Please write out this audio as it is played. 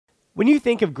When you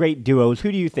think of great duos,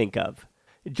 who do you think of?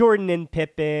 Jordan and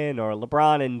Pippen, or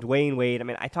LeBron and Dwayne Wade? I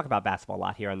mean, I talk about basketball a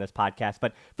lot here on this podcast,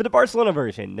 but for the Barcelona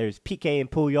version, there's Piqué and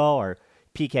Puyol, or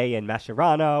Piqué and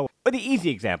Mascherano, or the easy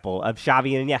example of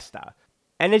Xavi and Iniesta.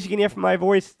 And as you can hear from my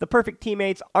voice, the perfect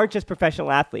teammates aren't just professional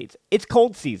athletes. It's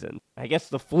cold season. I guess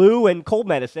the flu and cold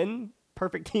medicine,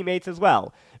 perfect teammates as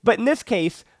well. But in this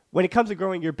case, when it comes to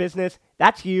growing your business,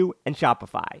 that's you and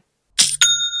Shopify.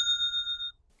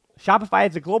 Shopify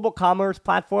is a global commerce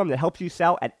platform that helps you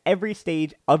sell at every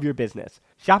stage of your business.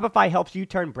 Shopify helps you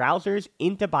turn browsers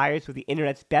into buyers with the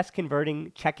internet's best converting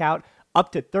checkout,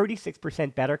 up to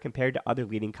 36% better compared to other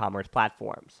leading commerce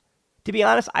platforms. To be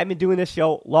honest, I've been doing this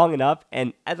show long enough,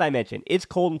 and as I mentioned, it's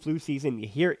cold and flu season. You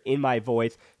hear it in my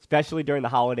voice, especially during the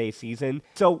holiday season.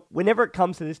 So whenever it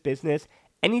comes to this business,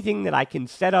 anything that I can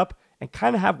set up and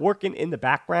kind of have working in the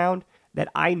background that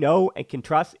I know and can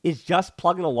trust is just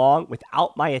plugging along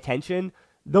without my attention.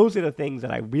 Those are the things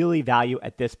that I really value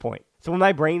at this point. So when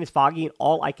my brain is foggy and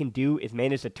all I can do is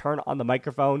manage to turn on the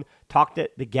microphone, talk to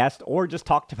the guest, or just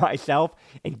talk to myself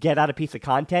and get out a piece of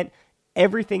content,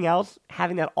 everything else,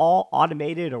 having that all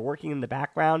automated or working in the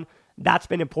background, that's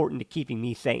been important to keeping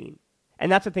me sane.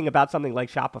 And that's the thing about something like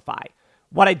Shopify.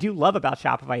 What I do love about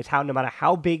Shopify is how no matter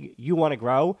how big you want to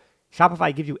grow,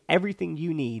 Shopify gives you everything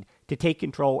you need to take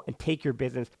control and take your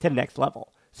business to the next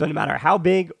level. So no matter how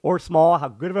big or small, how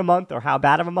good of a month or how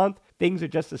bad of a month, things are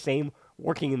just the same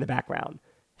working in the background.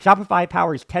 Shopify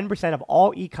powers 10% of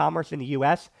all e-commerce in the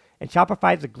US, and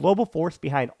Shopify is the global force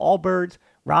behind Allbirds,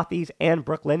 Rothy's, and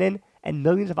Brooklinen, and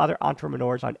millions of other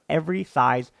entrepreneurs on every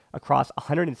size across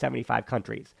 175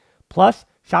 countries. Plus,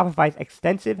 Shopify's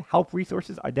extensive help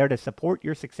resources are there to support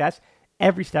your success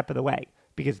every step of the way,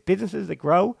 because businesses that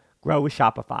grow with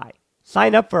Shopify.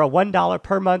 Sign up for a $1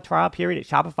 per month trial period at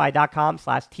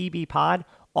shopify.com/TBPod,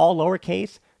 all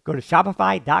lowercase. Go to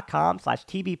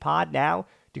shopify.com/TBPod now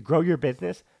to grow your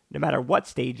business no matter what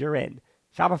stage you're in.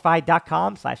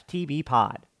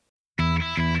 Shopify.com/TBPod.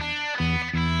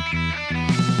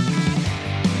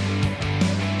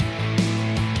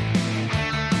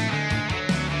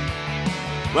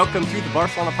 Welcome to the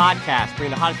Barcelona podcast,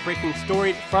 bringing the hottest breaking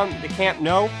stories from the Camp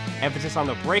Nou. Emphasis on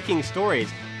the breaking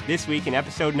stories this week in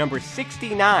episode number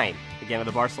 69, again of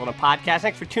the Barcelona podcast.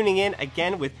 Thanks for tuning in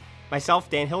again with myself,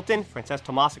 Dan Hilton, Frances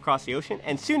Tomas across the ocean,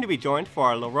 and soon to be joined for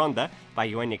our La Ronda by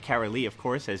Eugenia Caroli, of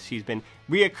course, as she's been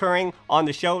reoccurring on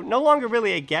the show. No longer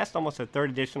really a guest, almost a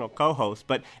third additional co-host.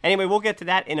 But anyway, we'll get to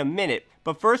that in a minute.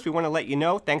 But first, we want to let you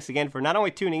know, thanks again for not only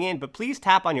tuning in, but please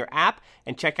tap on your app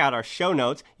and check out our show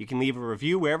notes. You can leave a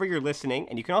review wherever you're listening,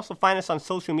 and you can also find us on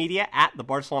social media at the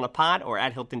Barcelona Pod or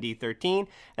at HiltonD13,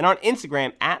 and on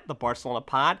Instagram at the Barcelona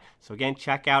Pod. So again,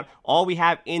 check out all we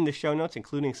have in the show notes,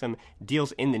 including some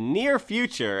deals in the near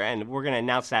future, and we're going to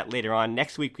announce that later on.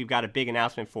 Next week, we've got a big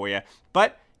announcement for you.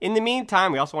 But in the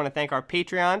meantime, we also want to thank our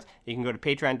Patreons. You can go to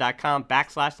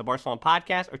patreon.com/the Barcelona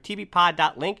Podcast or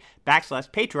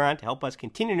tbpod.link/Patreon to help us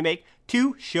continue to make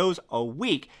 2 shows a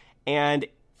week. And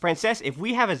Frances, if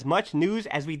we have as much news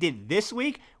as we did this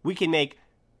week, we can make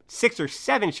 6 or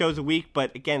 7 shows a week.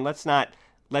 But again, let's not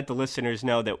let the listeners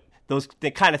know that the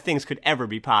kind of things could ever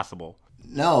be possible.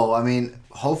 No, I mean,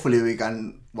 hopefully we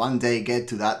can one day get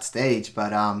to that stage,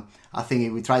 but I think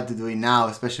if we try to do it now,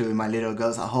 especially with my little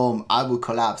girls at home, I would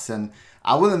collapse, and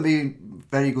I wouldn't be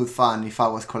very good fun if I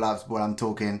was collapsed while I'm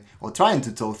talking or trying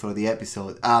to talk through the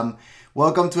episode.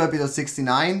 Welcome to episode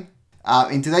 69.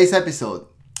 In today's episode,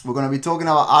 we're going to be talking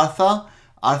about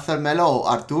Arthur Melo, or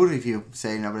Artur, if you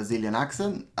say in a Brazilian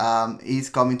accent, is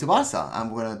coming to Barca,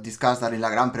 and we're going to discuss that in La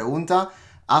Gran Pregunta.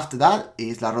 After that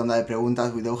is La Ronda de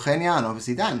Preguntas with Eugenia and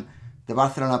obviously Dan. The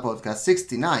Barcelona Podcast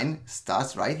 69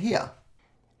 starts right here.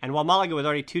 And while Malaga was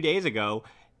already 2 days ago,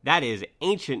 that is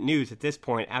ancient news at this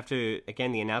point after,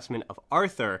 again, the announcement of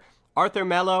Arthur. Arthur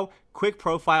Melo, quick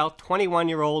profile,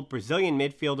 21-year-old Brazilian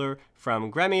midfielder from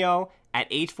Grêmio. At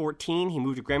age 14, he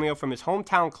moved to Grêmio from his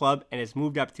hometown club and has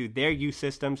moved up through their youth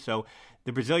system. So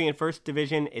the Brazilian First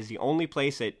Division is the only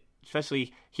place that,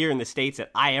 especially here in the States,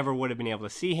 that I ever would have been able to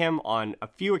see him on a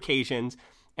few occasions.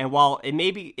 And while it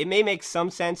may make some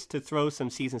sense to throw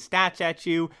some season stats at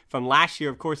you from last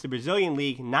year, of course, the Brazilian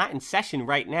League, not in session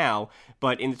right now,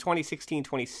 but in the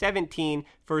 2016-2017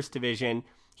 First Division,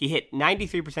 he hit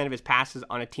 93% of his passes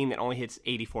on a team that only hits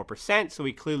 84%, so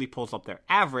he clearly pulls up their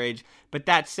average. But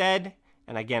that said,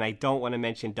 and again, I don't want to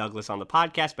mention Douglas on the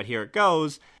podcast, but here it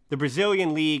goes. The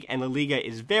Brazilian League and La Liga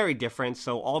is very different,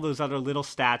 so all those other little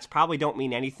stats probably don't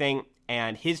mean anything.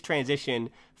 And his transition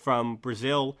from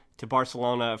Brazil to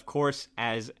Barcelona, of course,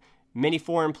 as many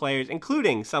foreign players,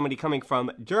 including somebody coming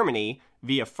from Germany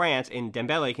via France, and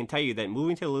Dembele can tell you that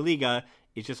moving to La Liga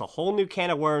is just a whole new can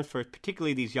of worms for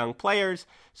particularly these young players.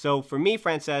 So for me,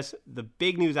 Frances, the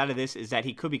big news out of this is that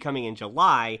he could be coming in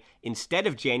July instead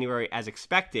of January as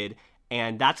expected,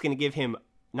 and that's going to give him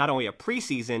not only a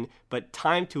preseason, but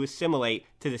time to assimilate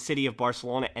to the city of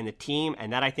Barcelona and the team,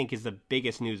 and that I think is the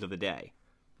biggest news of the day.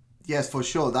 Yes, for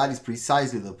sure. That is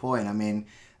precisely the point. I mean,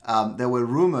 there were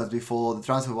rumors before the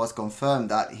transfer was confirmed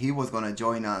that he was going to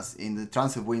join us in the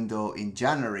transfer window in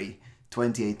January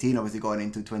 2018, obviously going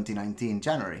into 2019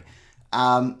 January.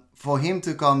 For him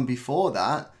to come before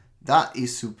that, that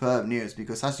is superb news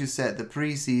because, as you said, the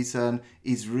preseason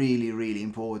is really, really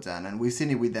important. And we've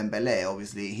seen it with Dembélé,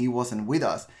 obviously. He wasn't with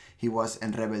us. He was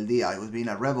in Rebeldia. He was being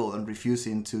a rebel and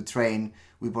refusing to train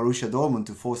with Borussia Dortmund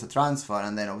to force a transfer.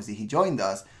 And then, obviously, he joined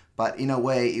us. But in a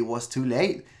way, it was too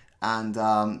late. And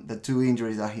the two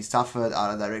injuries that he suffered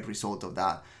are a direct result of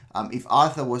that. If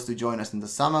Arthur was to join us in the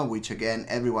summer, which, again,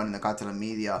 everyone in the Catalan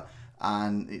media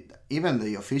and even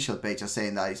the official page are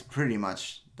saying that it's pretty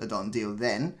much the done deal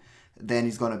then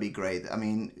it's going to be great. I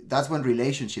mean, that's when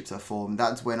relationships are formed.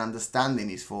 That's when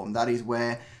understanding is formed. That is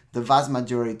where the vast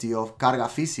majority of carga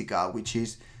física, which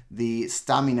is the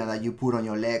stamina that you put on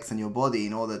your legs and your body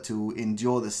in order to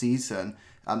endure the season,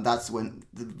 that's when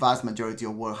the vast majority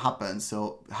of work happens.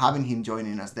 So having him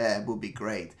joining us there would be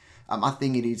great. I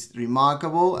think it is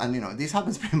remarkable. And, this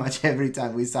happens pretty much every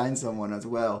time we sign someone as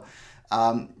well.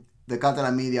 The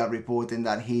Catalan media are reporting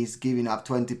that he's giving up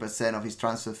 20% of his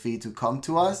transfer fee to come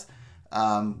to us.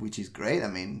 Which is great. I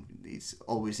mean, it's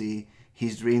obviously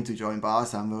his dream to join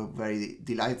Barca, and we're very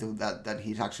delighted that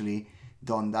he's actually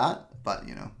done that. But,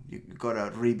 you got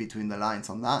to read between the lines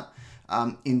on that.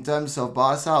 In terms of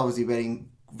Barca, obviously very,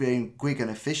 very quick and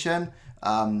efficient.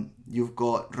 You've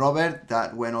got Robert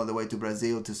that went all the way to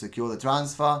Brazil to secure the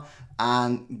transfer.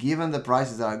 And given the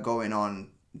prices that are going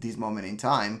on this moment in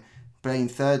time, paying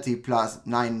 30 plus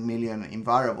 9 million in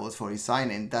variables for his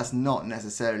signing does not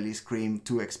necessarily scream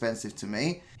too expensive to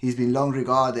me. He's been long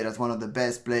regarded as one of the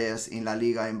best players in La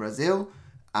Liga in Brazil,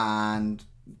 and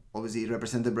obviously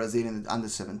represented Brazil in the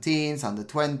under-17s,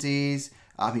 under-20s.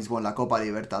 He's won La Copa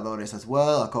Libertadores as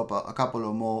well, a couple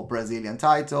of more Brazilian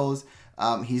titles.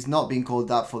 He's not been called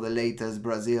up for the latest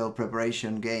Brazil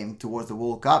preparation game towards the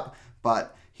World Cup,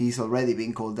 but he's already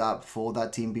been called up for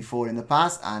that team before in the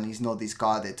past, and he's not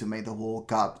discarded to make the World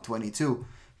Cup 22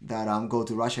 that go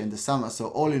to Russia in the summer. So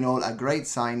all in all, a great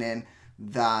signing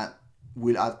that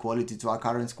will add quality to our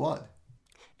current squad.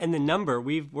 And the number,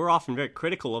 we're often very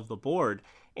critical of the board,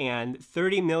 and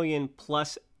 30 million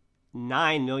plus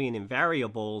 9 million in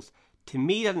variables, to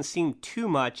me doesn't seem too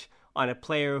much on a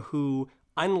player who,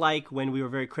 unlike when we were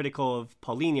very critical of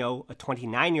Paulinho, a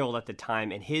 29-year-old at the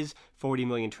time, and his 40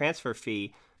 million transfer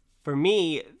fee, for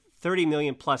me, 30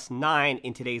 million plus 9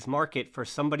 in today's market for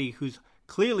somebody who's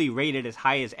clearly rated as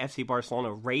high as FC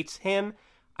Barcelona rates him,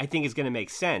 I think is going to make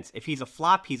sense. If he's a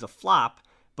flop, he's a flop,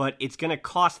 but it's going to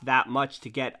cost that much to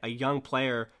get a young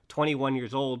player, 21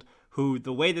 years old, who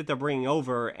the way that they're bringing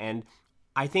over, and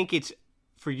I think it's,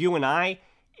 for you and I,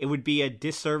 it would be a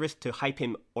disservice to hype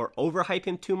him or overhype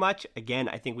him too much. Again,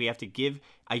 I think we have to give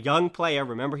a young player,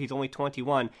 remember he's only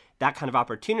 21, that kind of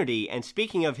opportunity. And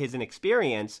speaking of his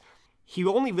inexperience, he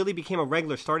only really became a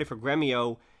regular starter for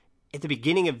Gremio at the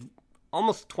beginning of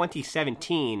almost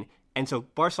 2017. And so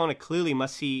Barcelona clearly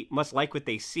must like what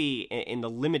they see in the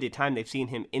limited time they've seen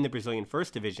him in the Brazilian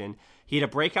First Division. He had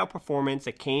a breakout performance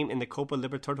that came in the Copa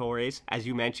Libertadores, as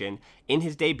you mentioned, in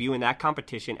his debut in that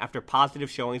competition after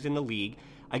positive showings in the league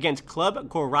against Club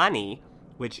Guarani,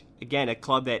 which, again, a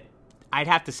club that I'd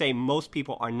have to say most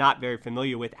people are not very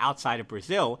familiar with outside of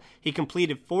Brazil. He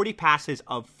completed 40 passes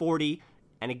of 40,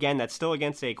 and again, that's still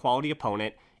against a quality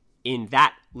opponent at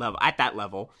that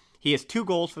level. He has 2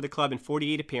 goals for the club in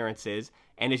 48 appearances.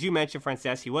 And as you mentioned,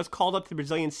 Frances, he was called up to the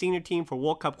Brazilian senior team for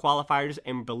World Cup qualifiers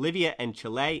in Bolivia and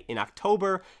Chile in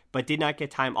October, but did not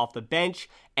get time off the bench.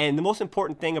 And the most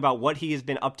important thing about what he has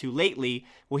been up to lately,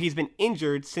 well, he's been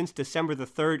injured since December the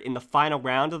 3rd in the final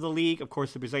round of the league. Of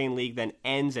course, the Brazilian league then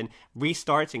ends and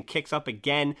restarts and kicks up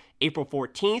again April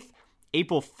 14th.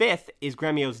 April 5th is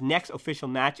Gremio's next official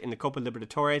match in the Copa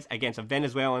Libertadores against a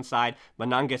Venezuelan side,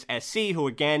 Manangas SC, who,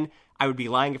 again, I would be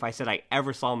lying if I said I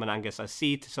ever saw Manangas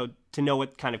SC, so to know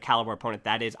what kind of caliber opponent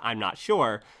that is, I'm not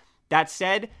sure. That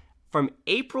said, from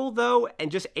April, though,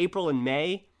 and just April and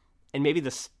May, and maybe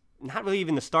not really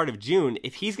even the start of June,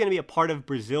 if he's going to be a part of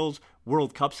Brazil's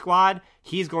World Cup squad,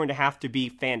 he's going to have to be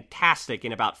fantastic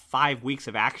in about 5 weeks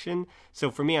of action. So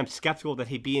for me, I'm skeptical that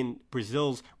he'd be in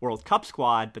Brazil's World Cup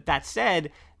squad. But that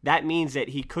said, that means that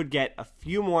he could get a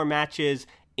few more matches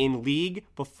in league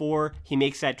before he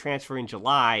makes that transfer in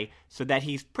July, so that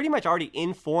he's pretty much already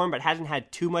in form but hasn't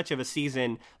had too much of a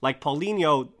season. Like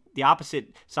Paulinho, the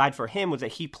opposite side for him was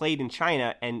that he played in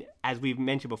China, and as we've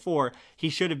mentioned before, he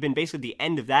should have been basically the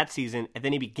end of that season, and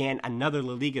then he began another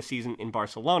La Liga season in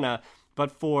Barcelona.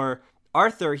 But for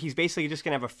Arthur, he's basically just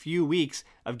going to have a few weeks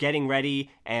of getting ready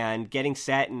and getting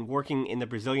set and working in the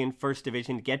Brazilian First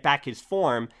Division to get back his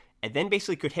form, and then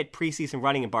basically could hit preseason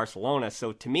running in Barcelona.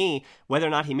 So to me, whether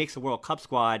or not he makes the World Cup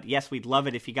squad, yes, we'd love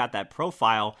it if he got that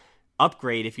profile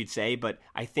upgrade, if you'd say, but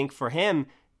I think for him,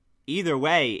 either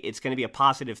way, it's going to be a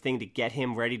positive thing to get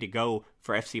him ready to go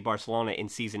for FC Barcelona in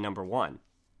season number 1.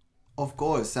 Of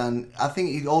course, and I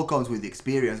think it all comes with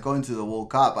experience, going to the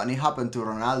World Cup, and it happened to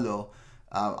Ronaldo,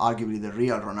 arguably the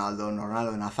real Ronaldo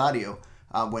Nazario,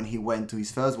 when he went to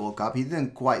his first World Cup. He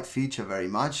didn't quite feature very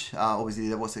much. Obviously,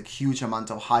 there was a huge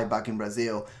amount of hype back in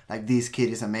Brazil, like, this kid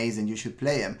is amazing, you should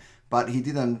play him. But he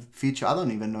didn't feature. I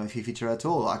don't even know if he featured at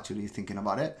all, actually, thinking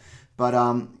about it. But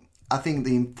I think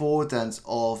the importance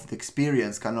of the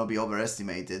experience cannot be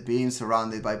overestimated. Being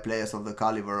surrounded by players of the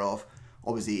caliber of,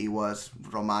 obviously, it was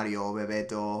Romario,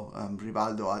 Bebeto,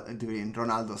 Rivaldo during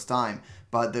Ronaldo's time,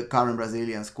 but the current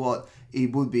Brazilian squad,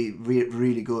 it would be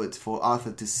really good for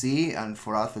Arthur to see and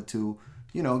for Arthur to,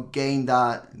 gain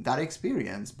that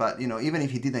experience. But, even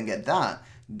if he didn't get that,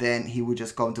 then he would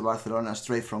just come to Barcelona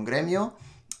straight from Gremio,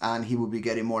 and he would be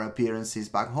getting more appearances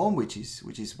back home, which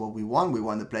is what we want. We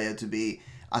want the player to be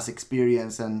as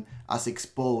experienced and as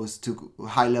exposed to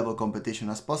high-level competition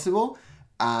as possible.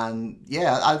 And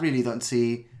yeah, I really don't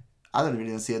see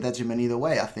a detriment either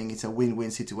way. I think it's a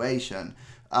win-win situation.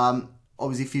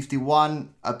 Obviously,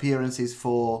 51 appearances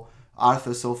for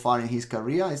Arthur so far in his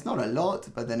career. It's not a lot,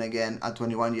 but then again, at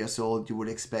 21 years old, you would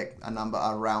expect a number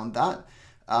around that.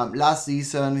 Last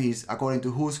season, according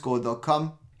to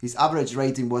WhoScored.com, his average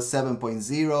rating was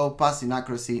 7.0, passing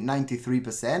accuracy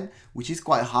 93%, which is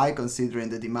quite high considering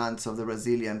the demands of the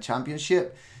Brazilian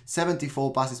Championship.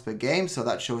 74 passes per game, so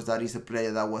that shows that he's a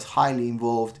player that was highly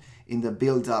involved in the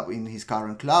build-up in his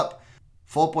current club.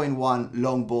 4.1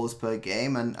 long balls per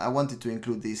game, and I wanted to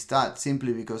include this stat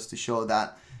simply because to show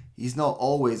that he's not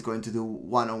always going to do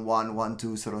one-on-one,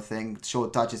 1-2 sort of thing,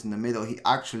 short touches in the middle. He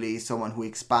actually is someone who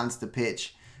expands the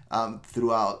pitch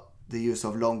throughout the use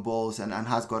of long balls and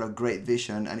has got a great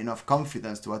vision and enough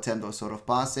confidence to attempt those sort of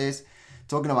passes.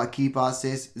 Talking about key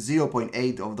passes,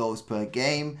 0.8 of those per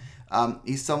game.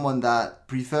 He's someone that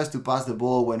prefers to pass the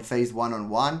ball when faced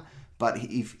one-on-one, but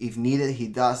if needed, he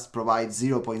does provide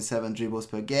 0.7 dribbles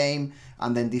per game.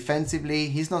 And then defensively,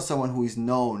 he's not someone who is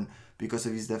known because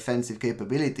of his defensive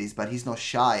capabilities, but he's not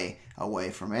shy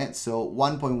away from it. So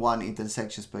 1.1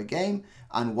 intersections per game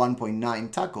and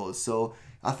 1.9 tackles. So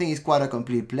I think he's quite a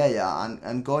complete player.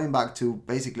 And going back to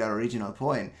basically our original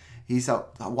point, he's a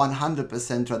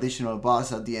 100% traditional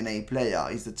Barca DNA player.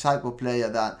 He's the type of player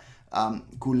that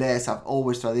culés have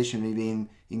always traditionally been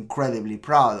incredibly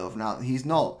proud of. Now, he's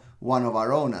not one of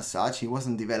our own as such. He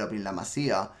wasn't developed in La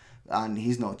Masia, and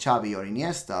he's not Xavi or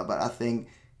Iniesta. But I think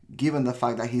given the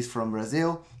fact that he's from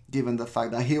Brazil, given the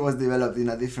fact that he was developed in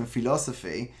a different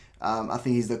philosophy, I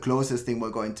think he's the closest thing we're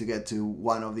going to get to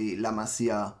one of the La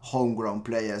Masia homegrown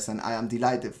players, and I am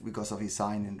delighted because of his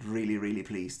signing, really, really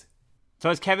pleased.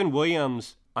 So as Kevin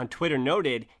Williams on Twitter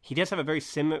noted, he does have a very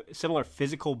similar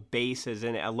physical base as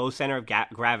in a low center of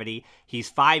gravity.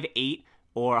 He's 5'8",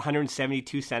 or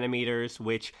 172 centimeters,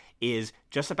 which is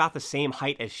just about the same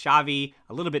height as Xavi,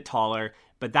 a little bit taller,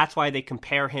 but that's why they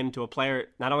compare him to a player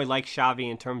not only like Xavi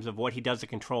in terms of what he does to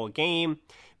control a game,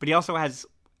 but he also has,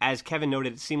 as Kevin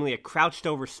noted, seemingly a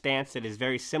crouched-over stance that is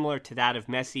very similar to that of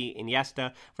Messi,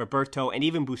 Iniesta, Roberto, and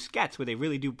even Busquets, where they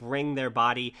really do bring their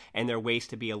body and their waist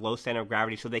to be a low center of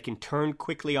gravity so they can turn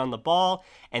quickly on the ball,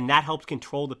 and that helps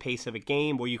control the pace of a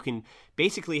game where you can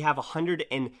basically have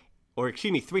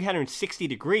 360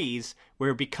 degrees,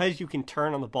 where because you can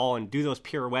turn on the ball and do those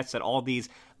pirouettes that all these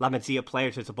La Masia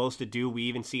players are supposed to do, we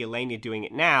even see Elenia doing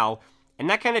it now. And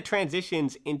that kind of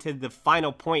transitions into the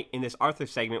final point in this Arthur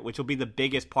segment, which will be the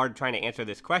biggest part of trying to answer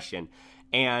this question.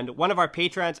 And one of our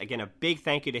patrons, again, a big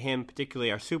thank you to him,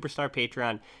 particularly our superstar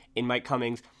patron in Mike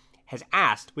Cummings, has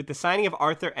asked, with the signing of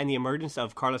Arthur and the emergence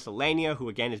of Carlos Elenia, who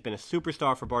again has been a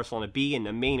superstar for Barcelona B and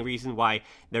the main reason why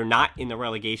they're not in the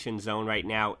relegation zone right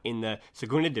now in the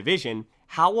Segunda Division,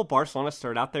 how will Barcelona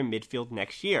start out their midfield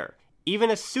next year?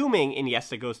 Even assuming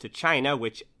Iniesta goes to China,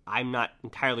 which I'm not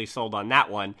entirely sold on that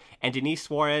one, and Denis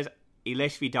Suarez,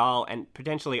 Ilech Vidal, and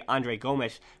potentially Andre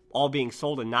Gomes all being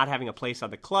sold and not having a place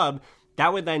on the club,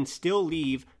 that would then still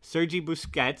leave Sergio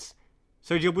Busquets,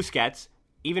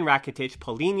 Ivan Rakitic,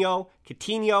 Paulinho,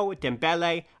 Coutinho,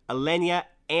 Dembele, Elenia,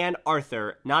 and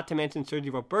Arthur, not to mention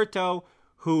Sergio Roberto,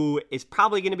 who is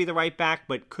probably going to be the right back,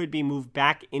 but could be moved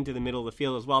back into the middle of the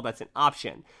field as well. That's an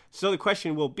option. So the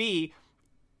question will be,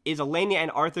 is Alenia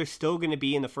and Arthur still going to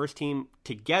be in the first team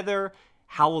together?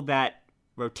 How will that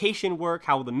rotation work?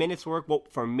 How will the minutes work? What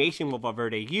formation will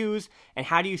Valverde use? And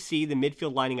how do you see the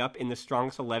midfield lining up in the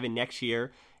strongest 11 next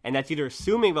year? And that's either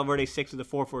assuming Valverde sticks with a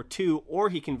 4-4-2 or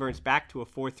he converts back to a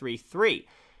 4-3-3.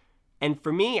 And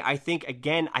for me, I think,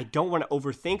 again, I don't want to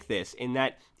overthink this in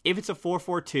that if it's a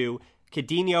 4-4-2,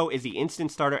 Coutinho is the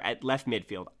instant starter at left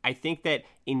midfield. I think that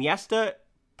Iniesta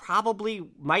probably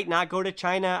might not go to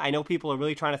China. I know people are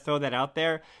really trying to throw that out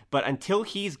there, but until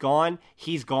he's gone,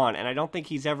 he's gone. And I don't think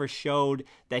he's ever showed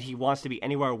that he wants to be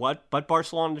anywhere but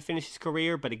Barcelona to finish his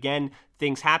career. But again,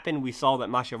 things happen. We saw that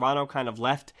Mascherano kind of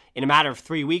left in a matter of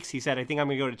 3 weeks. He said, I think I'm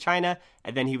going to go to China,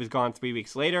 and then he was gone 3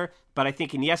 weeks later. But I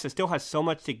think Iniesta still has so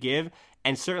much to give,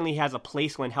 and certainly has a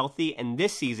place when healthy. And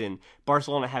this season,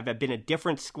 Barcelona have been a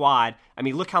different squad. I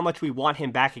mean, look how much we want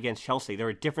him back against Chelsea. They're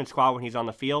a different squad when he's on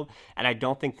the field, and I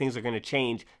don't think things are going to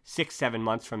change 6-7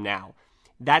 months from now.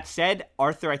 That said,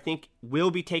 Arthur, I think,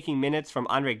 will be taking minutes from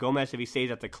Andre Gomes if he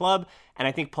stays at the club, and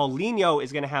I think Paulinho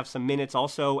is going to have some minutes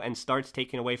also and starts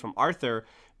taken away from Arthur.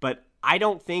 But I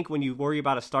don't think when you worry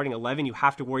about a starting 11, you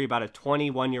have to worry about a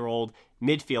 21-year-old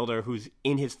midfielder who's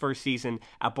in his first season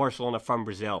at Barcelona from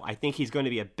Brazil. I think he's going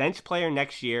to be a bench player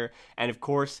next year, and of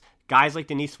course, guys like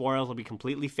Denis Suarez will be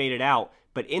completely faded out.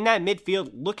 But in that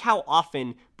midfield, look how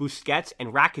often Busquets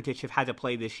and Rakitic have had to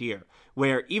play this year,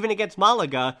 where even against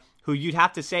Malaga, who you'd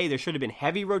have to say there should have been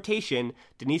heavy rotation,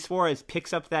 Denis Suarez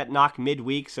picks up that knock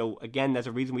midweek, so again, that's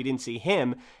a reason we didn't see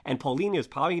him, and Paulinho is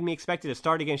probably going to be expected to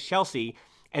start against Chelsea.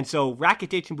 And so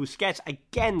Rakitic and Busquets,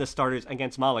 again, the starters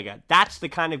against Malaga. That's the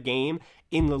kind of game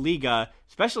in La Liga,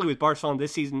 especially with Barcelona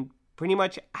this season, pretty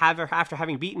much after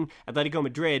having beaten Atletico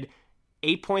Madrid,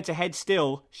 8 points ahead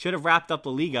still, should have wrapped up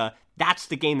La Liga. That's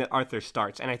the game that Arthur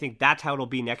starts. And I think that's how it'll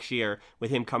be next year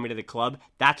with him coming to the club.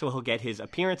 That's where he'll get his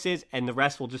appearances, and the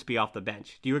rest will just be off the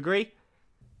bench. Do you agree?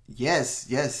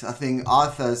 Yes. I think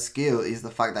Arthur's skill is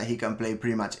the fact that he can play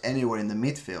pretty much anywhere in the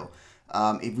midfield.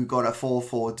 If we got a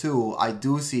 4-4-2, I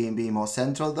do see him being more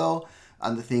central though.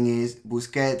 And the thing is,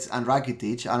 Busquets and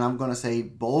Rakitic, and I'm going to say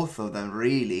both of them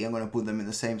really, I'm going to put them in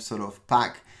the same sort of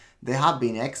pack. They have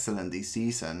been excellent this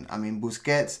season. I mean,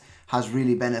 Busquets has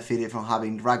really benefited from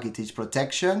having Rakitic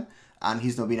protection, and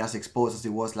he's not been as exposed as he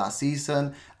was last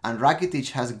season. And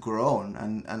Rakitic has grown,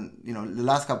 and you know, the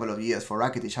last couple of years for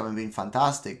Rakitic haven't been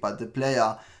fantastic, but the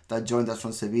player that joined us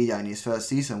from Sevilla in his first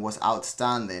season was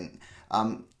outstanding.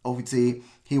 Obviously,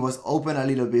 he was open a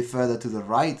little bit further to the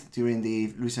right during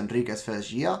the Luis Enrique's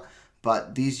first year,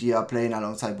 but this year, playing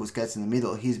alongside Busquets in the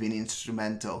middle, he's been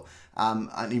instrumental.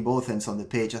 And in both ends on the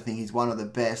pitch, I think he's one of the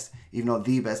best, if not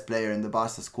the best player in the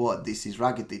Barca squad. This is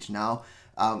Rakitic now.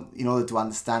 In order to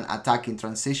understand attacking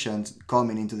transitions,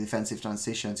 coming into defensive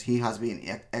transitions, he has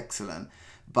been excellent.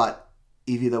 But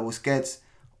if either Busquets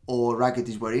or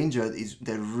Rakitic were injured,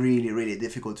 they're really, really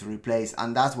difficult to replace.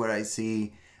 And that's where I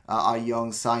see our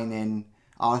young signing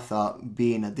Arthur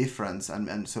being a difference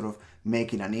and sort of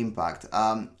making an impact.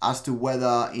 As to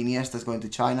whether Iniesta is going to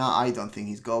China, I don't think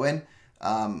he's going.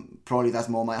 Probably that's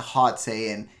more my heart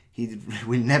saying he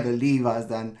will never leave us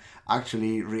than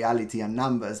actually reality and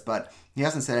numbers. But he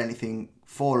hasn't said anything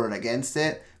for or against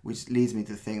it, which leads me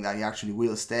to think that he actually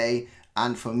will stay.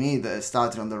 And for me, the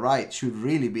starter on the right should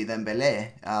really be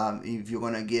Dembélé. If you're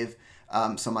going to give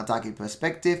some attacking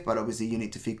perspective, but obviously you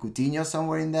need to fit Coutinho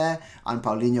somewhere in there, and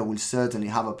Paulinho will certainly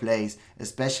have a place,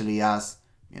 especially as,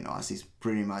 you know, as he's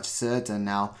pretty much certain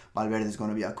now, Valverde is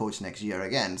going to be a coach next year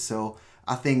again. So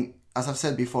I think, as I've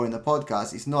said before in the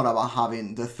podcast, it's not about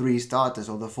having the 3 starters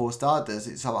or the 4 starters,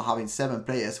 it's about having 7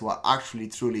 players who are actually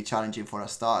truly challenging for a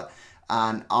start.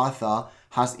 And Arthur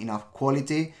has enough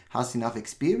quality, has enough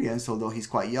experience, although he's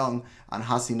quite young, and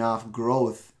has enough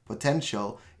growth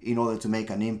potential in order to make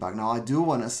an impact. Now, I do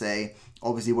want to say,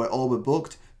 obviously, we're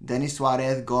overbooked. Denis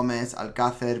Suarez, Gomes,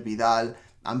 Alcácer, Vidal,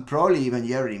 and probably even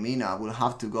Yerry Mina will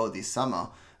have to go this summer,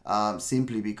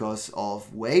 simply because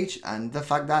of wage and the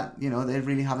fact that, you know, they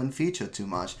really haven't featured too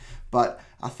much. But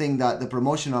I think that the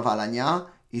promotion of Alanya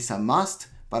is a must,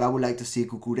 but I would like to see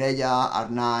Cucurella,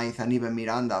 Arnaiz, and even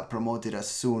Miranda promoted as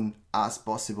soon as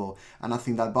possible. And I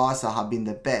think that Barca have been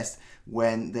the best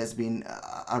when there's been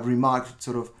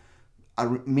a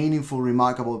meaningful,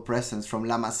 remarkable presence from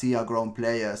La Masia grown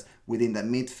players within the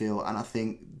midfield. And I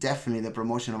think definitely the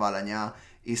promotion of Alanya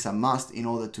is a must in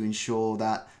order to ensure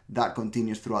that that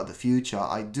continues throughout the future.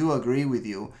 I do agree with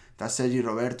you that Sergi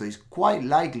Roberto is quite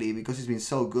likely, because he's been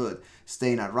so good,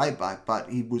 staying at right back, but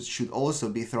he should also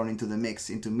be thrown into the mix,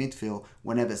 into midfield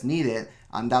whenever it's needed,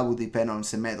 and that would depend on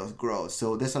Semedo's growth.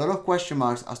 So there's a lot of question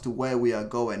marks as to where we are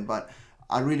going, but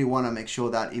I really want to make sure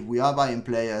that if we are buying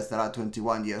players that are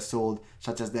 21 years old,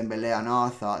 such as Dembele and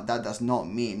Arthur, that does not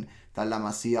mean that La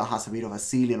Masia has a bit of a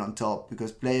ceiling on top,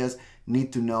 because players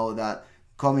need to know that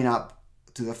coming up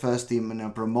to the first team on a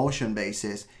promotion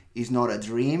basis is not a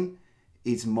dream,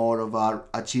 it's more of a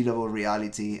achievable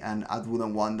reality, and I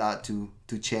wouldn't want that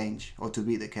to change or to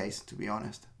be the case, to be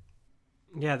honest.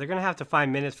 Yeah, they're going to have to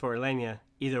find minutes for Elenia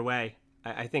either way.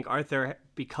 I think Arthur,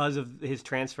 because of his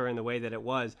transfer and the way that it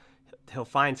was, he'll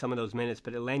find some of those minutes,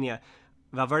 but Elenia,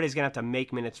 Valverde's going to have to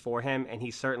make minutes for him, and he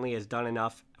certainly has done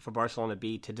enough for Barcelona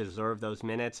B to deserve those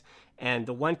minutes. And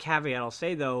the one caveat I'll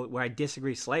say, though, where I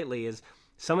disagree slightly is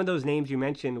some of those names you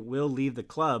mentioned will leave the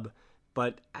club,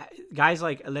 but guys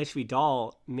like Aleix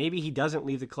Vidal, maybe he doesn't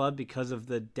leave the club because of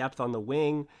the depth on the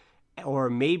wing, or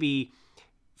maybe,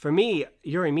 for me,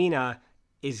 Yuri Mina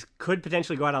could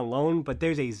potentially go out on loan, but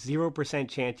there's a 0%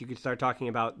 chance you could start talking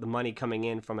about the money coming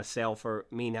in from a sale for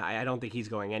Mina. I don't think he's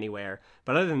going anywhere.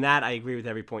 But other than that, I agree with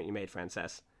every point you made,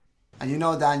 Frances. And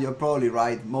Dan, you're probably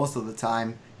right most of the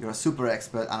time. You're a super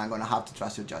expert, and I'm going to have to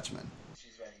trust your judgment.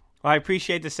 Well, I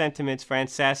appreciate the sentiments,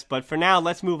 Frances, but for now,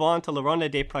 let's move on to La Ronda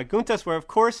de Preguntas, where, of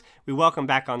course, we welcome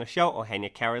back on the show Eugenia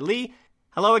Caroli.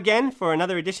 Hello again for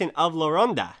another edition of La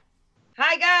Ronda.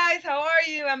 Hi, guys. How are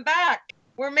you? I'm back.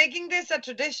 We're making this a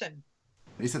tradition.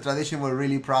 It's a tradition we're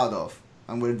really proud of,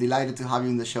 and we're delighted to have you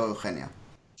on the show, Eugenia.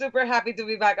 Super happy to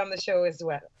be back on the show as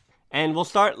well. And we'll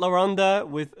start La Ronda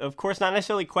with, of course, not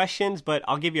necessarily questions, but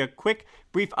I'll give you a quick,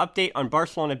 brief update on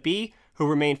Barcelona B, who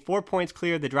remained 4 points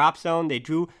clear of the drop zone. They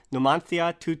drew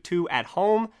Numancia 2-2 at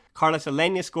home. Carlos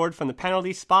Elena scored from the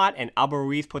penalty spot, and Alba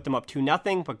Ruiz put them up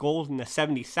 2-0, but goals in the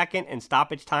 72nd and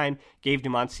stoppage time gave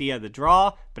Numancia the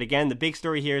draw. But again, the big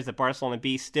story here is that Barcelona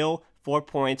B still 4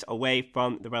 points away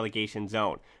from the relegation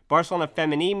zone. Barcelona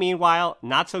Femení, meanwhile,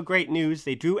 not so great news.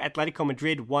 They drew Atletico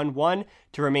Madrid 1-1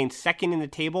 to remain second in the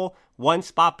table, one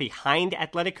spot behind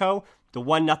Atletico. The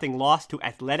 1-0 loss to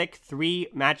Athletic 3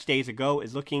 match days ago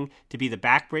is looking to be the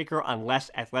backbreaker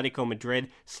unless Atletico Madrid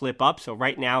slip up. So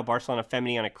right now, Barcelona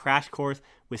Femení on a crash course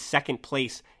with second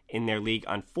place in their league,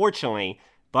 unfortunately.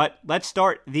 But let's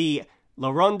start the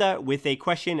La Ronda with a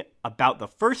question about the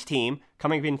first team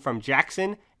coming in from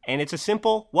Jackson. And it's a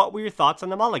simple, what were your thoughts on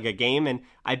the Malaga game? And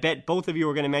I bet both of you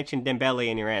were going to mention Dembele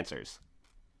in your answers.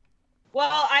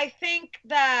 Well, I think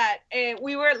that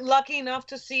we were lucky enough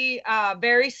to see a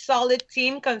very solid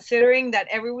team, considering that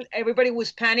everybody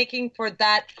was panicking for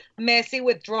that Messi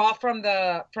withdrawal from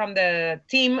the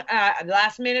team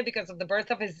last minute because of the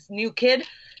birth of his new kid.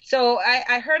 So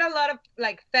I heard a lot of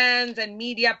fans and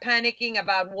media panicking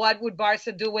about what would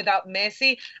Barca do without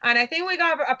Messi. And I think we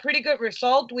got a pretty good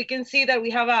result. We can see that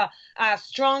we have a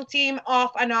strong team on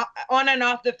and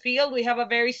off the field. We have a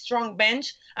very strong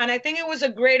bench. And I think it was a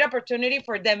great opportunity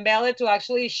for Dembele to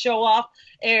actually show off,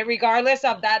 regardless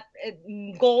of that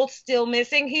goal still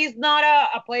missing. He's not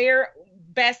a player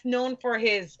best known for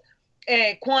his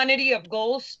quantity of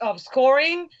goals of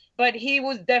scoring, but he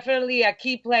was definitely a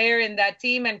key player in that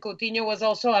team, and Coutinho was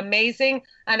also amazing.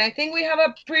 And I think we have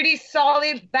a pretty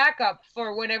solid backup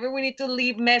for whenever we need to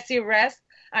leave Messi rest.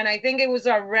 And I think it was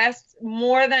a rest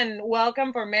more than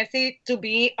welcome for Messi to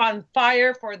be on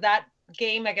fire for that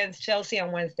game against Chelsea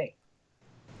on Wednesday.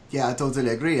 Yeah, I totally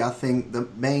agree. I think the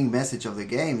main message of the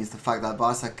game is the fact that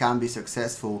Barca can be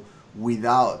successful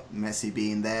without Messi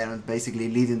being there and basically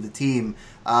leading the team.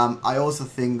 I also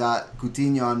think that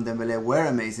Coutinho and Dembele were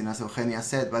amazing, as Eugenia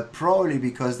said, but probably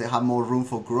because they have more room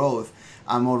for growth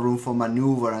and more room for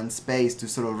maneuver and space to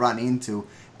sort of run into.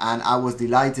 And I was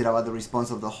delighted about the response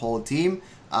of the whole team.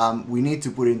 We need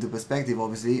to put it into perspective,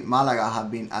 obviously. Malaga have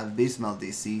been abysmal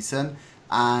this season.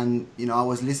 And, I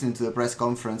was listening to the press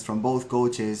conference from both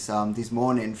coaches this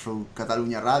morning through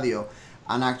Catalunya Radio.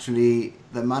 And actually,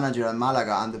 the manager at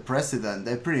Malaga and the president,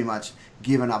 they're pretty much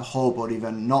given up hope or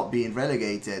even not being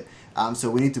relegated. So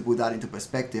we need to put that into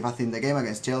perspective. I think the game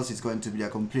against Chelsea is going to be a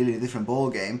completely different ball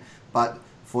game. But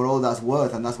for all that's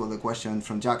worth, and that's what the question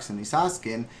from Jackson is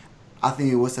asking, I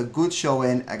think it was a good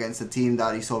showing against a team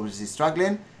that is obviously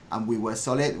struggling. And we were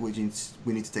solid, which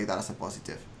we need to take that as a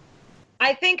positive.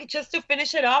 I think just to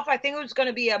finish it off, I think it was going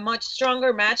to be a much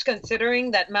stronger match, considering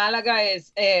that Malaga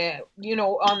is,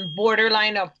 on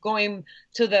borderline of going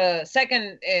to the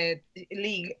second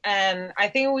league. And I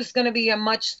think it was going to be a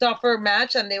much tougher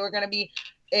match, and they were going to be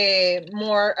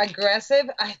more aggressive.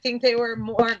 I think they were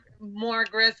more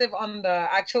aggressive on the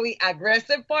actually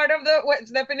aggressive part of the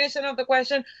definition of the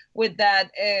question with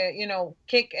that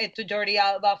kick to Jordi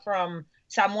Alba from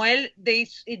Samuel.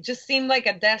 It just seemed like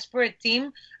a desperate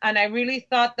team, and I really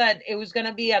thought that it was going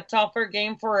to be a tougher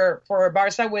game for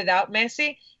Barca without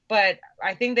Messi. But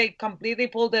I think they completely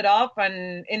pulled it off,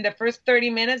 and in the first 30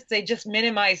 minutes, they just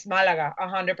minimized Malaga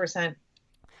 100%.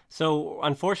 So,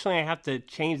 unfortunately, I have to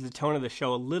change the tone of the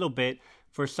show a little bit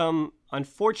for some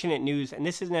unfortunate news, and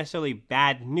this isn't necessarily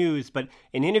bad news, but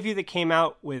an interview that came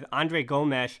out with Andre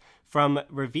Gomes from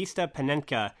Revista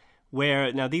Panenka,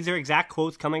 where, now these are exact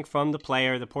quotes coming from the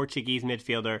player, the Portuguese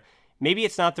midfielder. Maybe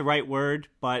it's not the right word,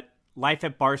 but life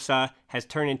at Barca has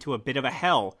turned into a bit of a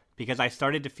hell because I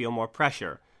started to feel more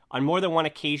pressure. On more than one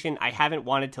occasion, I haven't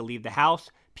wanted to leave the house.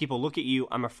 People look at you.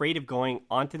 I'm afraid of going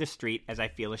onto the street as I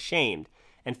feel ashamed.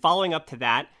 And following up to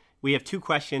that, we have two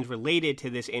questions related to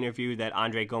this interview that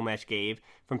Andre Gomes gave.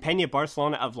 From Peña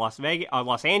Barcelona of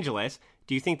Los Angeles,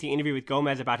 do you think the interview with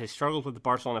Gomes about his struggles with the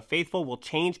Barcelona faithful will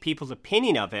change people's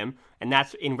opinion of him? And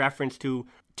that's in reference to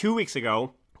 2 weeks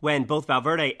ago when both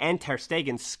Valverde and Ter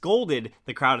Stegen scolded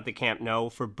the crowd at the Camp Nou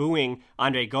for booing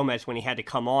Andre Gomes when he had to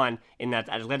come on in that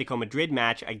Atletico Madrid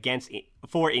match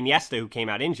for Iniesta, who came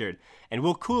out injured. And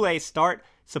will Koulé start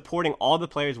supporting all the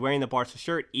players wearing the Barca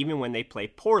shirt even when they play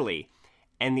poorly?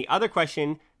 And the other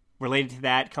question related to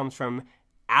that comes from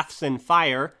Afsan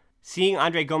Fire. Seeing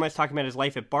Andre Gomes talking about his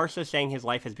life at Barca, saying his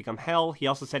life has become hell. He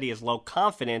also said he has low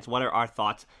confidence. What are our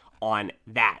thoughts on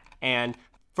that? And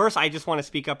first, I just want to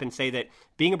speak up and say that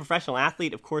being a professional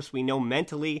athlete, of course, we know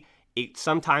mentally it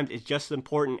sometimes is just as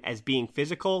important as being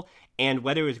physical. And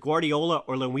whether it's Guardiola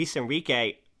or Luis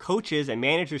Enrique, coaches and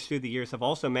managers through the years have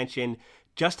also mentioned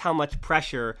just how much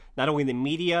pressure not only the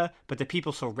media, but the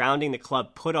people surrounding the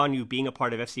club put on you being a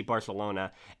part of FC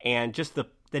Barcelona. And just the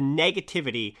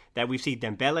negativity that we've seen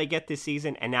Dembele get this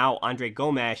season, and now Andre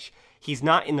Gomes, he's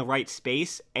not in the right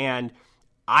space. And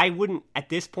I wouldn't, at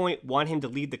this point, want him to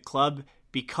lead the club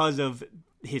because of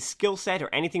his skill set or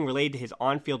anything related to his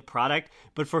on-field product,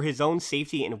 but for his own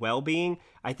safety and well-being.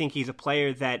 I think he's a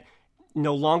player that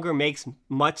no longer makes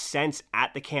much sense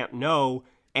at the Camp Nou.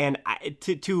 And I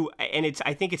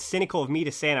think it's cynical of me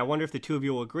to say, and I wonder if the two of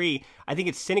you will agree, I think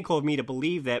it's cynical of me to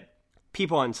believe that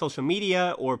people on social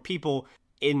media or people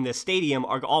in the stadium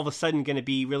are all of a sudden going to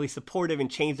be really supportive and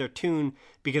change their tune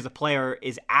because a player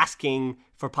is asking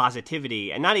for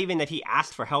positivity. And not even that he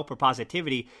asked for help or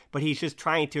positivity, but he's just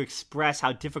trying to express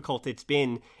how difficult it's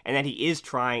been and that he is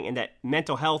trying, and that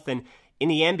mental health. And in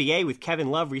the NBA with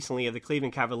Kevin Love recently of the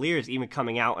Cleveland Cavaliers even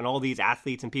coming out, and all these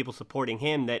athletes and people supporting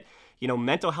him, that, you know,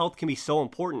 mental health can be so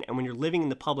important. And when you're living in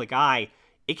the public eye,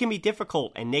 it can be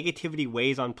difficult, and negativity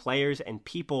weighs on players and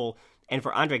people. And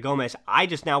for Andre Gomes, I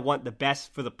just now want the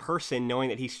best for the person, knowing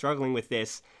that he's struggling with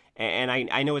this. And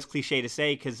I know it's cliche to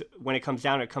say, because when it comes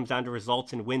down to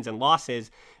results and wins and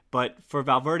losses. But for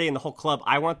Valverde and the whole club,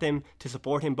 I want them to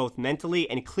support him both mentally,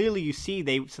 and clearly you see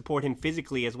they support him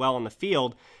physically as well on the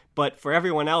field. But for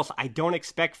everyone else, I don't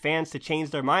expect fans to change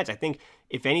their minds. I think,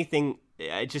 if anything,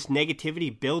 just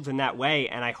negativity builds in that way,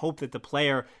 and I hope that the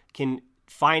player can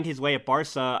find his way at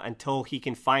Barca until he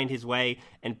can find his way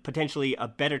and potentially a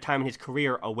better time in his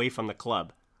career away from the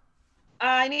club.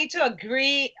 I need to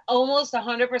agree almost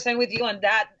 100% with you on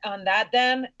that,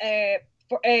 Dan.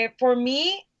 For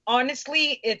me,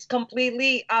 honestly, it's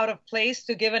completely out of place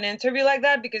to give an interview like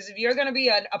that, because if you're going to be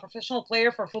a professional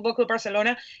player for Football Club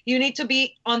Barcelona, you need to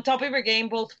be on top of your game,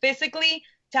 both physically,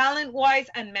 talent-wise,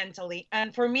 and mentally.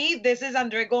 And for me, this is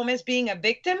Andre Gomes being a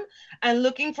victim and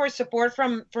looking for support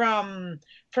from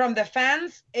the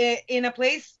fans in a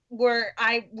place where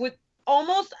I would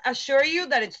almost assure you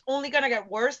that it's only going to get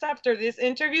worse after this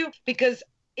interview, because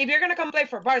if you're going to come play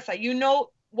for Barca, you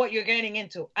know what you're getting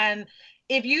into. And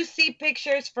if you see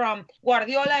pictures from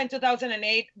Guardiola in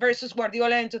 2008 versus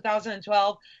Guardiola in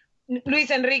 2012,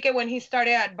 Luis Enrique when he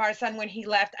started at Barca and when he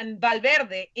left, and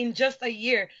Valverde in just a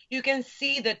year, you can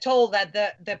see the toll that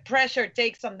the pressure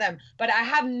takes on them. But I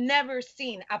have never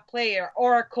seen a player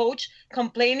or a coach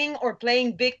complaining or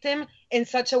playing victim in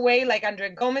such a way like Andre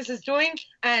Gomes is doing.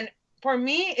 And for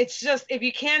me, it's just, if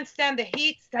you can't stand the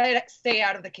heat, stay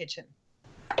out of the kitchen.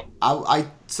 I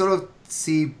sort of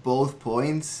see both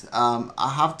points.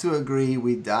 I have to agree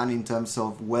with Dan in terms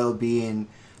of well-being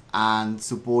and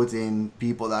supporting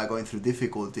people that are going through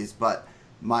difficulties, but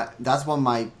that's what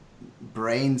my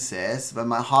brain says, but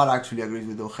my heart actually agrees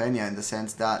with Eugenia in the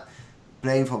sense that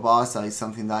playing for Barca is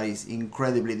something that is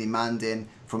incredibly demanding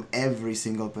from every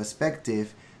single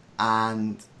perspective,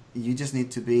 and you just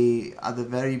need to be at the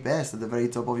very best, at the very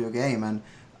top of your game. And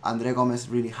Andre Gomes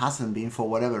really hasn't been for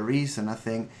whatever reason. I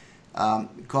think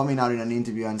coming out in an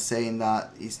interview and saying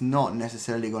that it's not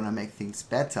necessarily going to make things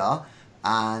better.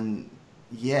 And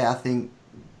yeah, I think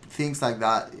things like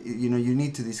that, you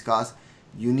need to discuss.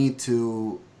 You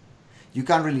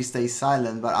can't really stay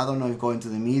silent, but I don't know if going to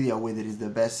the media with it is the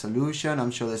best solution.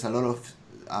 I'm sure there's a lot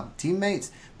of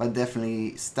teammates, but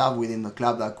definitely staff within the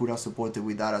club that could have supported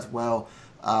with that as well.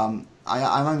 I'm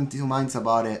in two minds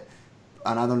about it,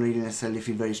 and I don't really necessarily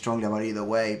feel very strongly about either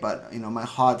way. But my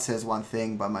heart says one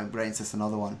thing, but my brain says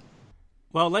another one.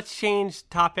 Well, let's change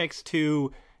topics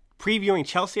to previewing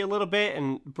Chelsea a little bit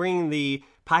and bring the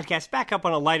podcast back up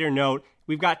on a lighter note.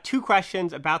 We've got three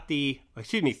questions about the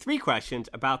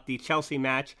Chelsea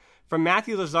match. From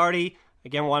Matthew Lazardi,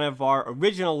 again, one of our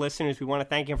original listeners. We want to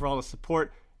thank him for all the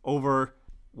support over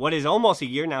what is almost a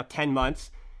year now, 10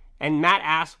 months. And Matt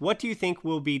asks, what do you think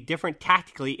will be different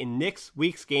tactically in next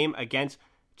week's game against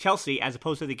Chelsea as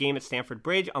opposed to the game at Stamford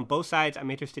Bridge? On both sides,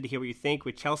 I'm interested to hear what you think,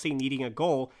 with Chelsea needing a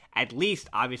goal, at least,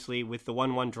 obviously, with the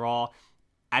 1-1 draw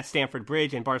at Stamford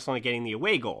Bridge and Barcelona getting the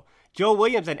away goal. Joe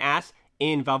Williams then asks,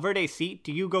 in Valverde's seat,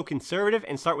 do you go conservative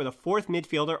and start with a fourth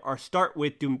midfielder or start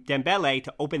with Dembele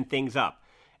to open things up?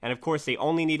 And of course, they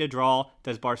only need a draw.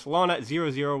 Does Barcelona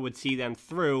 0-0 would see them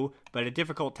through, but a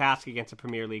difficult task against a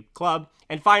Premier League club?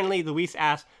 And finally, Luis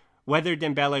asks whether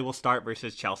Dembele will start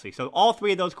versus Chelsea. So all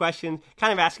three of those questions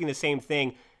kind of asking the same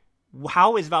thing.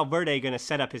 How is Valverde going to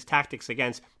set up his tactics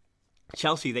against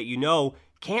Chelsea that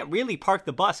can't really park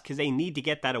the bus because they need to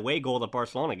get that away goal that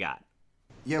Barcelona got?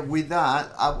 Yeah, with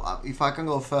that, if I can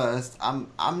go first, I'm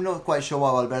not quite sure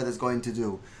what Valverde is going to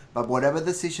do. But whatever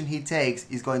decision he takes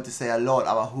is going to say a lot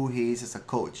about who he is as a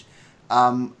coach.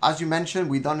 As you mentioned,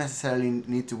 we don't necessarily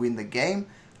need to win the game.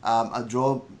 A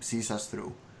draw sees us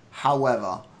through.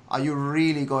 However, are you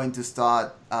really going to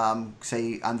start,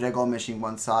 say, Andre Gomes in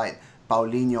one side,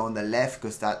 Paulinho on the left,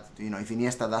 because that, if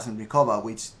Iniesta doesn't recover,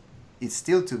 which is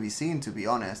still to be seen, to be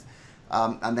honest,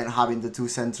 and then having the two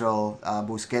central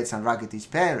Busquets and Rakitic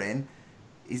pairing,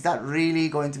 is that really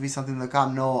going to be something the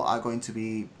Camp Nou are going to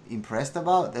be impressed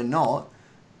about? They're not,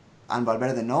 and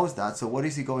Valverde knows that, so what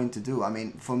is he going to do? I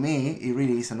mean, for me, it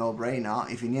really is a no-brainer.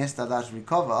 If Iniesta does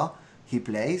recover, he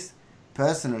plays.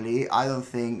 Personally, I don't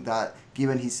think that,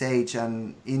 given his age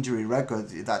and injury record,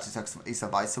 that is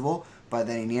advisable, but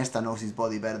then Iniesta knows his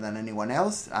body better than anyone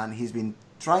else, and he's been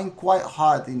trying quite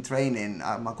hard in training,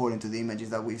 according to the images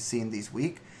that we've seen this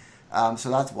week. So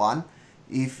that's one.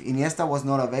 If Iniesta was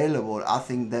not available, I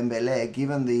think Dembele,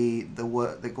 given the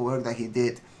work that he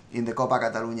did in the Copa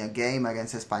Catalunya game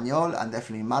against Espanyol and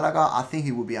definitely in Malaga, I think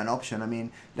he would be an option. I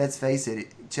mean, let's face it,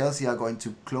 Chelsea are going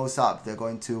to close up. They're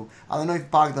going to, I don't know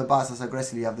if park the bus as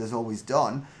aggressively as they've always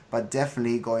done, but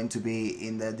definitely going to be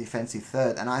in the defensive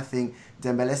third. And I think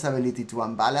Dembele's ability to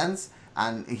unbalance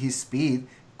and his speed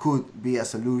could be a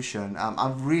solution.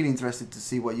 I'm really interested to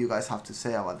see what you guys have to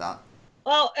say about that.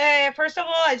 Well, first of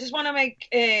all, I just want to make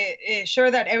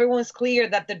sure that everyone's clear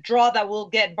that the draw that will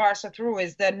get Barca through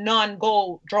is the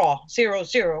non-goal draw,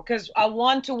 0-0, because a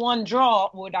 1-1 draw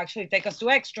would actually take us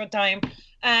to extra time.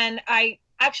 And I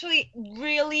actually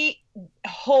really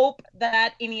hope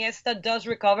that Iniesta does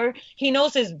recover. He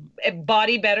knows his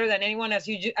body better than anyone, as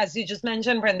you just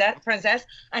mentioned, Princess,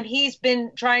 and he's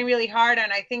been trying really hard,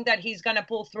 and I think that he's going to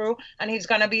pull through, and he's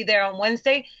going to be there on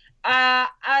Wednesday.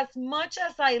 As much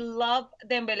as I love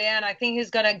Dembele, and I think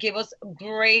he's going to give us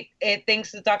great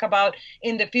things to talk about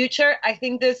in the future, I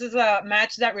think this is a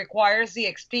match that requires the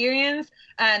experience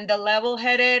and the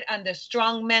level-headed and the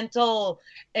strong mental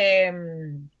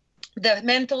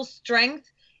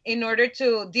strength in order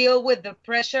to deal with the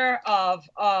pressure of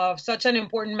such an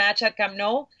important match at Camp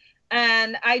Nou.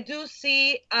 And I do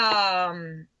see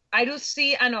an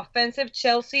offensive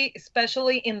Chelsea,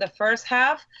 especially in the first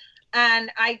half.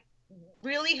 And I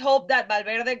really hope that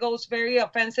Valverde goes very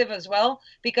offensive as well,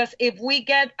 because if we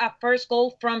get a first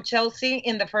goal from Chelsea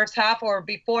in the first half or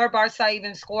before Barca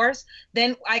even scores,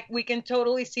 then we can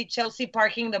totally see Chelsea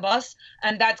parking the bus,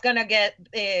 and that's gonna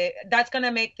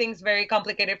make things very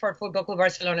complicated for Football Club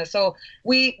Barcelona. So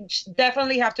we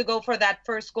definitely have to go for that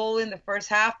first goal in the first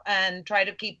half and try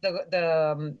to keep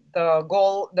the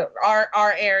goal,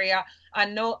 our area,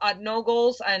 and no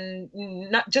goals, and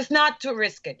not to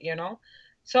risk it,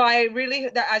 So I really,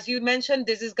 as you mentioned,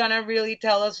 this is going to really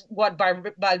tell us what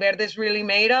Valverde is really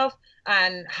made of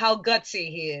and how gutsy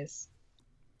he is.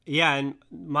 Yeah, and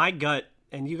my gut,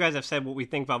 and you guys have said what we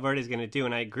think Valverde is going to do,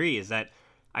 and I agree, is that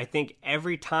I think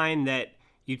every time that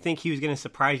you'd think he was going to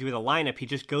surprise you with a lineup, he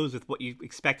just goes with what you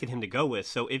expected him to go with.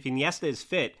 So if Iniesta is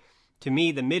fit, to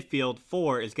me, the midfield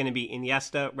four is going to be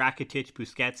Iniesta, Rakitic,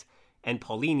 Busquets, and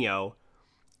Paulinho.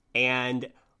 And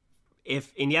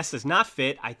if Iniesta's not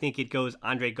fit, I think it goes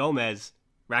Andre Gomes,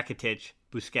 Rakitic,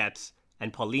 Busquets,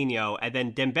 and Paulinho. And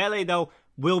then Dembele, though,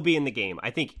 will be in the game.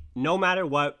 I think no matter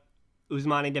what,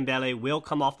 Ousmane Dembele will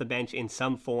come off the bench in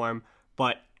some form,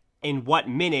 but in what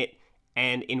minute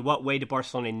and in what way do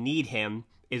Barcelona need him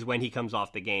is when he comes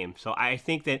off the game. So I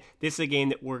think that this is a game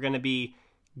that we're going to be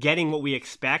getting what we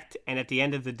expect, and at the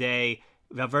end of the day,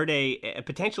 Valverde,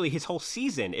 potentially his whole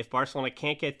season, if Barcelona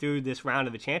can't get through this round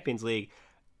of the Champions League,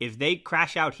 if they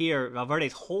crash out here,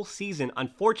 Valverde's whole season,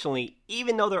 unfortunately,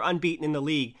 even though they're unbeaten in the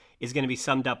league, is going to be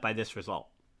summed up by this result.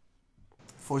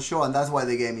 For sure, and that's why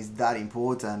the game is that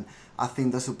important. I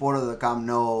think the support of the Camp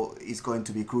Nou is going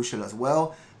to be crucial as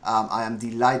well. I am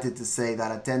delighted to say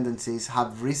that attendances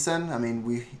have risen. I mean,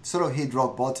 we sort of hit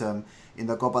rock bottom in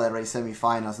the Copa del Rey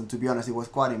semi-finals, and to be honest, it was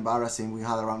quite embarrassing. We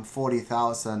had around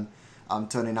 40,000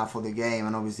 turning up for the game,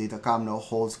 and obviously the Camp Nou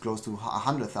holds close to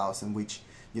 100,000, which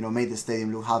made the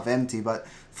stadium look half empty. But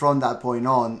from that point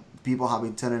on, people have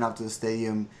been turning up to the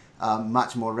stadium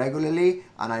much more regularly,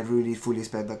 and I really fully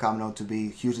expect the Camp Nou to be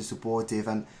hugely supportive.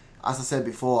 And as I said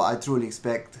before, I truly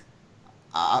expect,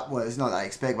 well, it's not that I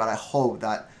expect, but I hope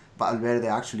that Valverde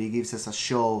actually gives us a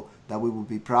show that we will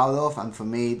be proud of, and for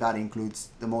me that includes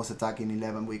the most attacking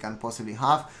 11 we can possibly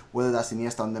have. Whether that's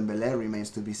Iniesta and Dembele remains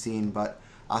to be seen, but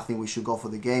I think we should go for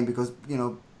the game because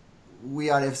we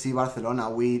are FC Barcelona.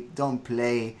 We don't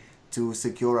play to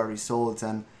secure a result,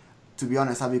 and to be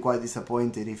honest, I'd be quite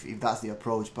disappointed if that's the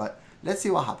approach, but let's see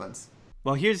what happens.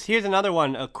 Well, here's another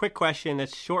one, a quick question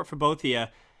that's short for both of you.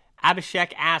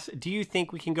 Abhishek asks, do you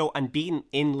think we can go unbeaten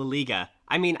in La Liga?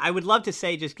 I mean, I would love to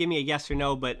say just give me a yes or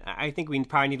no, but I think we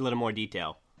probably need a little more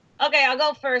detail. Okay, I'll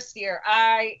go first here.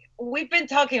 We've been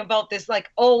talking about this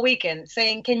like all weekend,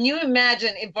 saying, can you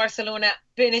imagine if Barcelona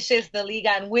finishes the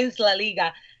Liga and wins La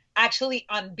Liga actually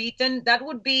unbeaten? That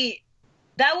would be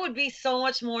so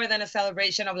much more than a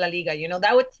celebration of La Liga.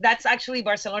 That's actually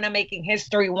Barcelona making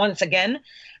history once again.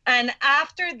 And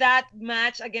after that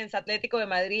match against Atletico de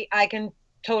Madrid, I can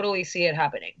totally see it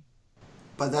happening.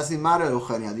 But does it matter,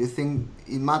 Eugenia? Do you think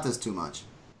it matters too much?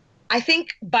 I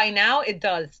think by now it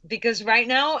does, because right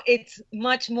now it's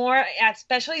much more,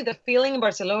 especially the feeling in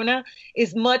Barcelona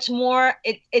is much more,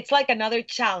 it's like another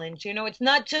challenge. It's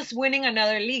not just winning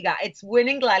another Liga, it's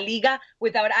winning La Liga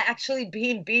without actually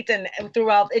being beaten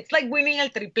throughout. It's like winning El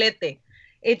Triplete.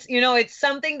 It's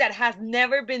something that has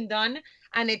never been done,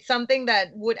 and it's something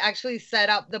that would actually set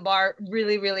up the bar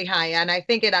really, really high. And I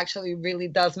think it actually really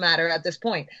does matter at this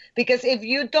point, because if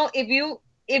you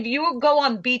go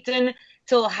unbeaten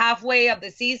till halfway of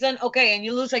the season, okay, and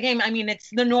you lose a game, I mean,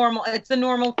 it's the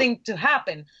normal thing to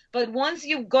happen. But once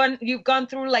you've gone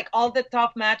through like all the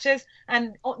tough matches,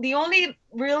 and the only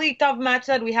really tough match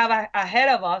that we have ahead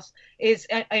of us is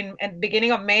in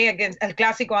beginning of May against El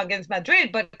Clásico against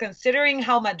Madrid. But considering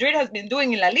how Madrid has been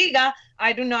doing in La Liga,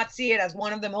 I do not see it as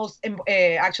one of the most,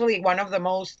 actually one of the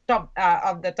most tough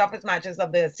of the toughest matches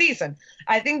of the season.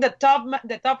 I think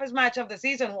the toughest match of the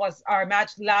season was our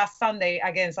match last Sunday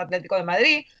against Atletico de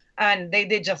Madrid, and they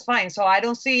did just fine. So I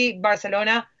don't see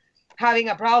Barcelona having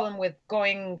a problem with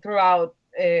going through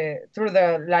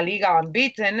the La Liga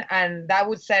unbeaten, and that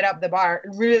would set up the bar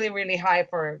really, really high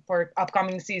for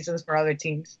upcoming seasons for other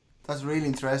teams. That's really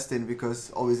interesting,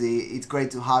 because obviously it's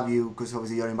great to have you, because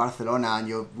obviously you're in Barcelona and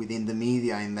you're within the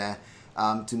media in there,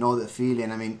 to know the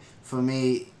feeling. I mean, for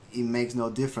me, it makes no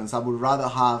difference. I would rather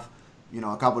have,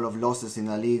 a couple of losses in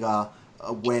La Liga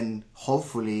when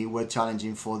hopefully we're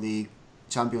challenging for the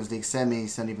Champions League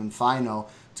semis and even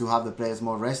final, to have the players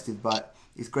more rested. But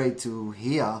it's great to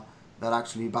hear that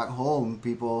actually back home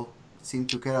people seem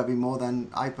to care a bit more than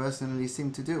I personally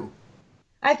seem to do.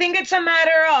 I think it's a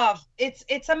matter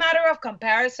of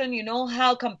comparison. You know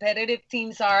how competitive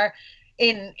teams are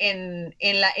in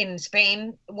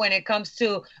Spain when it comes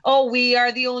to, we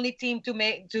are the only team to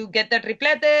get the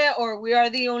triplete, or we are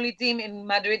the only team in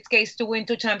Madrid's case to win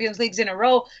 2 Champions Leagues in a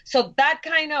row. So that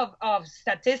kind of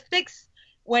statistics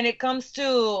when it comes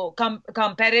to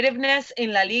competitiveness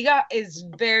in La Liga is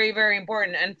very, very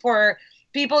important. And for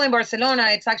people in Barcelona,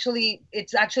 it's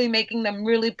actually making them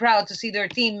really proud to see their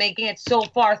team making it so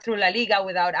far through La Liga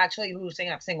without actually losing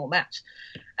a single match.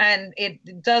 And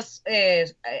it does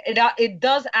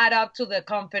add up to the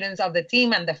confidence of the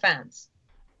team and the fans.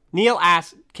 Neil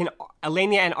asks, can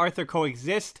Alenia and Arthur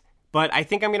coexist? But I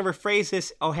think I'm going to rephrase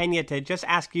this, Eugenia, to just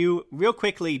ask you real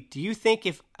quickly, do you think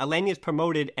if Alenia is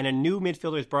promoted and a new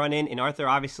midfielder is brought in, and Arthur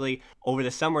obviously over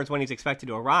the summer is when he's expected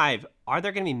to arrive, are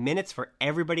there going to be minutes for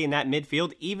everybody in that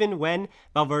midfield, even when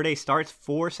Valverde starts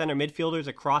 4 center midfielders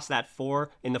across that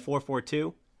 4 in the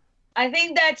 4-4-2? I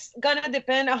think that's going to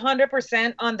depend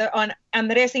 100% on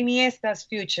Andrés Iniesta's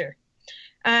future.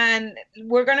 And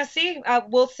we're going to see.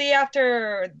 We'll see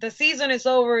after the season is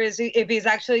over if he's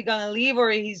actually going to leave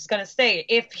or he's going to stay.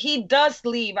 If he does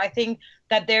leave, I think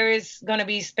that there is going to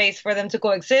be space for them to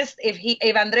coexist.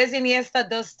 If Andres Iniesta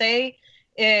does stay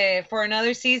for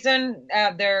another season,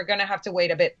 they're going to have to wait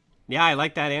a bit. Yeah, I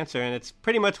like that answer, and it's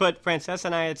pretty much what Francesca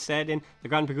and I had said in the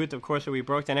Gran Pregunta, of course, where we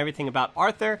broke down everything about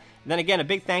Arthur. And then again, a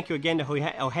big thank you again to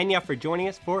Eugenia for joining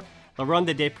us for La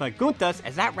Ronda de Preguntas,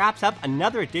 as that wraps up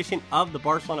another edition of the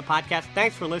Barcelona podcast.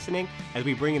 Thanks for listening as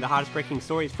we bring you the hottest breaking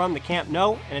stories from the Camp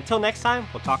Nou. And until next time,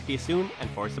 we'll talk to you soon, and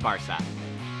Forza Barça.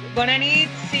 Bona nit.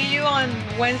 See you on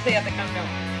Wednesday at the Camp Nou.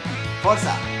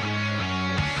 Forza!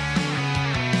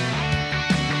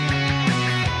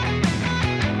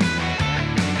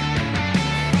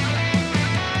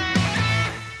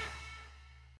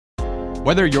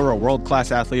 Whether you're a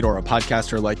world-class athlete or a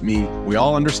podcaster like me, we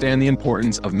all understand the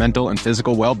importance of mental and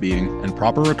physical well-being and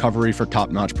proper recovery for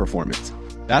top-notch performance.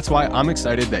 That's why I'm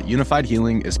excited that Unified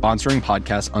Healing is sponsoring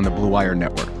podcasts on the Blue Wire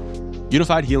Network.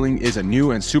 Unified Healing is a new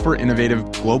and super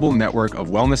innovative global network of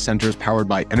wellness centers powered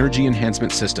by Energy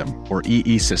Enhancement System, or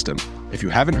EE System. If you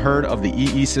haven't heard of the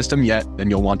EE System yet, then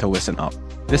you'll want to listen up.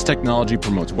 This technology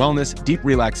promotes wellness, deep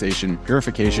relaxation,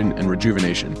 purification, and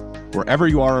rejuvenation. Wherever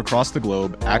you are across the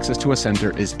globe, access to a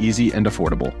center is easy and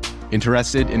affordable.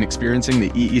 Interested in experiencing the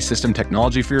EE System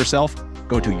technology for yourself?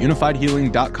 Go to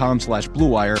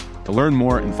unifiedhealing.com/bluewire to learn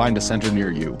more and find a center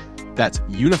near you. That's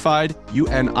unified,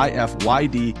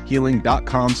 UNIFYD,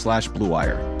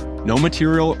 healing.com/bluewire. No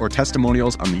material or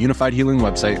testimonials on the Unified Healing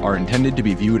website are intended to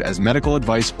be viewed as medical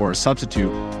advice or a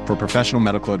substitute for professional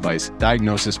medical advice,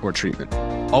 diagnosis, or treatment.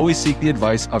 Always seek the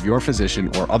advice of your physician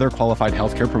or other qualified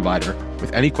healthcare provider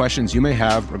with any questions you may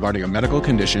have regarding a medical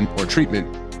condition or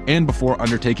treatment and before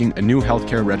undertaking a new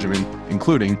healthcare regimen,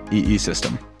 including EE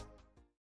System.